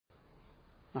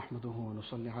نحمده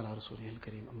ونصلي على رسوله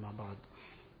الكريم أما بعد.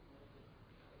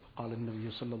 قال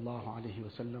النبي صلى الله عليه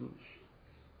وسلم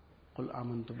قل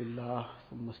آمنت بالله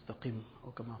ثم استقم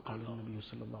أو كما قال النبي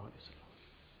صلى الله عليه وسلم.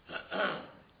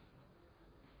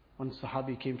 One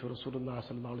Sahabi came to Rasulullah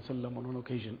sallallahu alaihi wasallam on one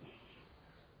occasion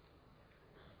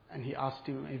and he asked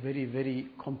him a very, very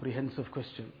comprehensive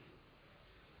question.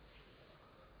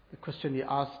 The question he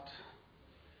asked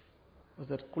was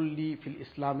that قل لي في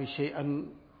الإسلام شيئا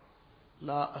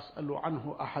لا أسأل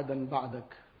عنه أحدا بعدك.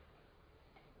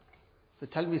 So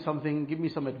tell me something, give me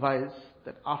some advice,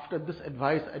 that after this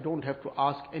advice I don't have to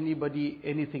ask anybody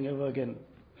anything ever again.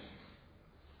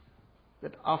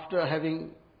 That after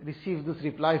having received this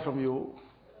reply from you,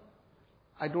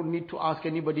 I don't need to ask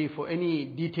anybody for any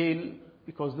detail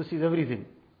because this is everything.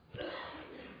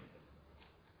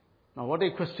 Now what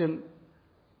a question,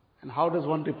 and how does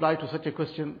one reply to such a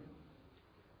question?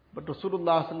 But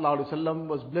Rasulullah sallallahu alaihi wasallam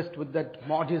was blessed with that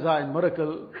mu'jiza and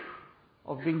miracle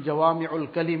of being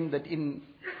Jawami'ul Kalim, that in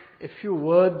a few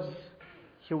words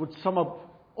he would sum up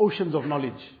oceans of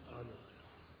knowledge.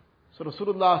 So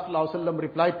Rasulullah sallallahu alaihi wasallam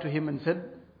replied to him and said,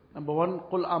 number one,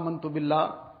 Qul amantu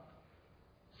billah.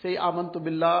 Say amantu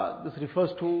billah. This refers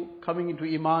to coming into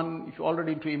Iman. If you're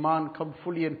already into Iman, come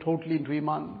fully and totally into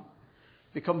Iman.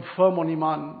 Become firm on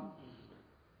Iman.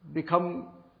 Become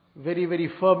very, very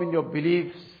firm in your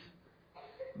beliefs.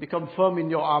 Become firm in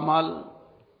your amal.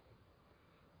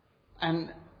 And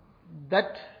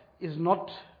that is not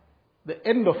the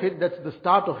end of it, that's the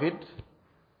start of it.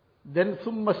 Then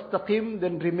summa istaqim,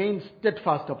 then remain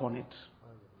steadfast upon it.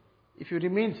 If you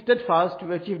remain steadfast,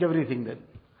 you've achieved everything then.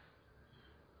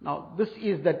 Now this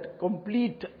is that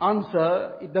complete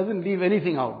answer, it doesn't leave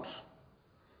anything out.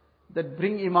 That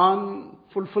bring Iman,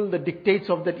 fulfill the dictates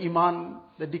of that Iman.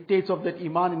 The dictates of that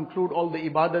Iman include all the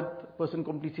ibadat. A person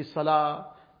completes his salah,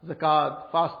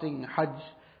 zakat, fasting, hajj,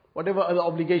 whatever other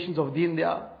obligations of deen there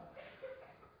are.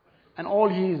 And all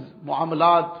his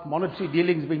muamalat, monetary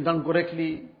dealings being done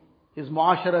correctly, his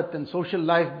muasharat and social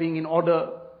life being in order,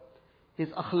 his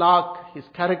akhlaq, his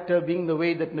character being the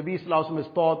way that Nabi Sallallahu Alaihi Wasallam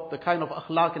has taught, the kind of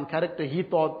akhlaq and character he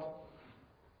taught.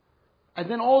 And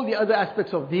then all the other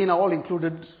aspects of deen are all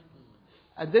included.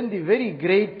 And then the very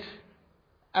great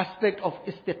aspect of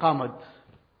istiqamat,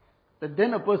 that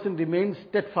then a person remains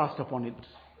steadfast upon it.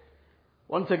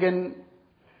 Once again,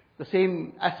 the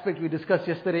same aspect we discussed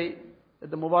yesterday,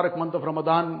 that the Mubarak month of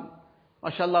Ramadan,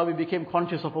 mashallah, we became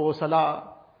conscious of our salah,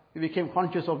 we became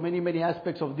conscious of many, many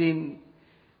aspects of deen.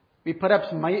 We perhaps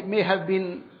may have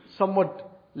been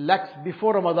somewhat lax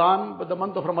before Ramadan, but the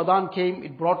month of Ramadan came,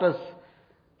 it brought us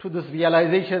to this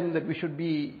realization that we should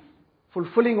be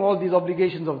fulfilling all these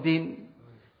obligations of deen.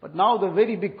 But now the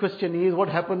very big question is, what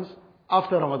happens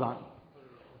after Ramadan?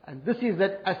 And this is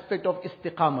that aspect of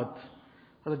istiqamat.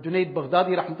 Hazrat Junaid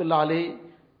Baghdadi rahmatullah alayhi,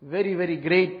 very, very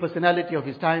great personality of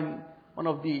his time, one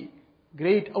of the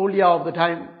great awliya of the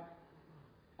time.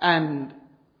 And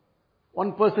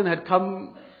one person had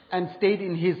come and stayed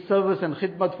in his service and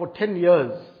khidmat for 10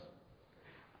 years.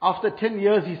 After 10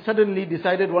 years, he suddenly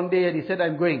decided one day, and he said,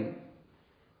 I'm going.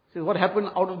 He says, what happened?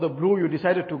 Out of the blue, you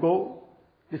decided to go?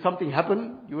 Did something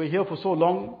happen? You were here for so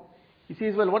long. He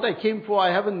says, well, what I came for,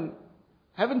 I haven't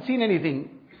seen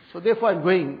anything, so therefore I'm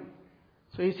going.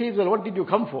 So he says, well, what did you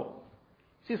come for?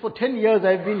 He says, for 10 years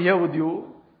I've been here with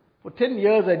you. For 10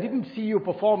 years I didn't see you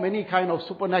perform any kind of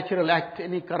supernatural act,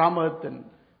 any karamat, and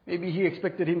maybe he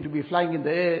expected him to be flying in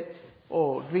the air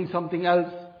or doing something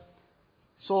else.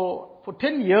 So for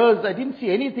 10 years I didn't see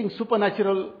anything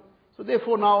supernatural. So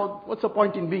therefore now, what's the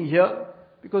point in being here?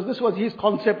 Because this was his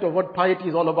concept of what piety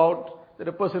is all about, that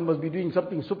a person must be doing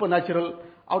something supernatural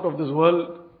out of this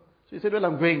world. So he said, well,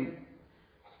 I'm going.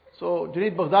 So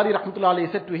Junaid Baghdadi rahmatullah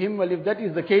alayhi said to him, well, if that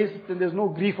is the case, then there's no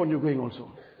grief on you going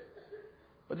also.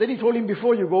 But then he told him,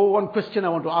 before you go, one question I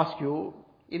want to ask you.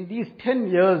 In these 10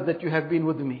 years that you have been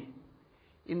with me,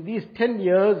 in these 10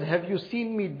 years, have you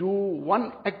seen me do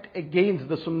one act against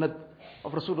the sunnah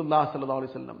of Rasulullah sallallahu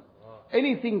alaihi wasallam?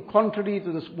 Anything contrary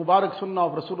to this Mubarak sunnah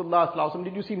of Rasulullah sallallahu alaihi wasallam,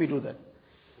 did you see me do that?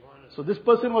 So this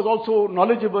person was also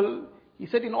knowledgeable. He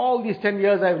said, in all these 10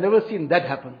 years, I have never seen that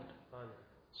happen.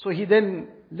 So he then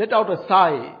let out a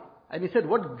sigh and he said,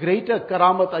 what greater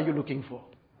karamat are you looking for?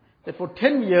 That for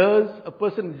 10 years, a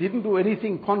person didn't do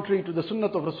anything contrary to the sunnah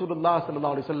of Rasulullah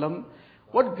sallallahu alaihi wasallam.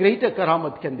 What greater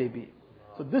karamat can they be?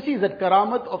 So this is that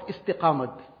karamat of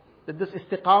istiqamat. That this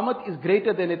istiqamat is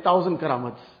greater than 1,000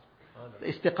 karamats. The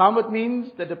istiqamat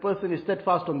means that a person is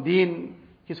steadfast on deen,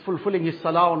 he's fulfilling his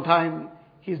salah on time,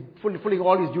 he's fulfilling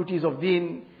all his duties of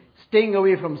deen, staying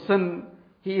away from sin,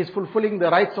 he is fulfilling the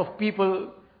rights of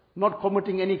people, not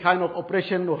committing any kind of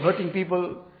oppression or hurting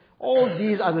people. All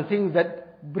these are the things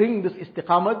that bring this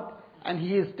istiqamat, and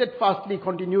he is steadfastly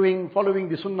continuing, following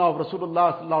the sunnah of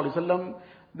Rasulullah sallallahu alaihi wasallam.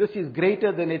 This is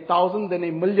greater than 1,000, than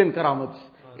 1,000,000 karamats,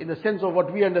 in the sense of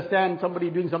what we understand, somebody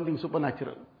doing something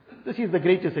supernatural. This is the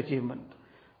greatest achievement.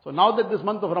 So now that this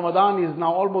month of Ramadan is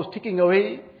now almost ticking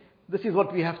away, this is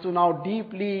what we have to now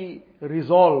deeply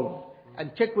resolve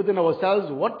and check within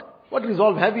ourselves, what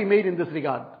resolve have we made in this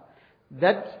regard?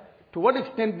 That to what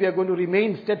extent we are going to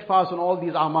remain steadfast on all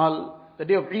these amal. The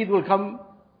day of Eid will come.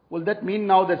 Will that mean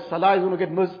now that Salah is going to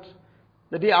get missed?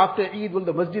 The day after Eid, will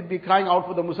the masjid be crying out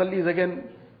for the musallis again?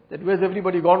 That where's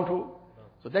everybody gone to?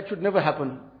 So that should never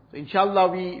happen. So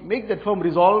inshallah we make that firm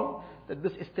resolve that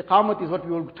this istiqamat is what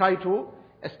we will try to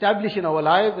establish in our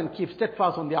lives and keep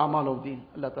steadfast on the amal of deen.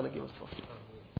 Allah Ta'ala give us tawfiq.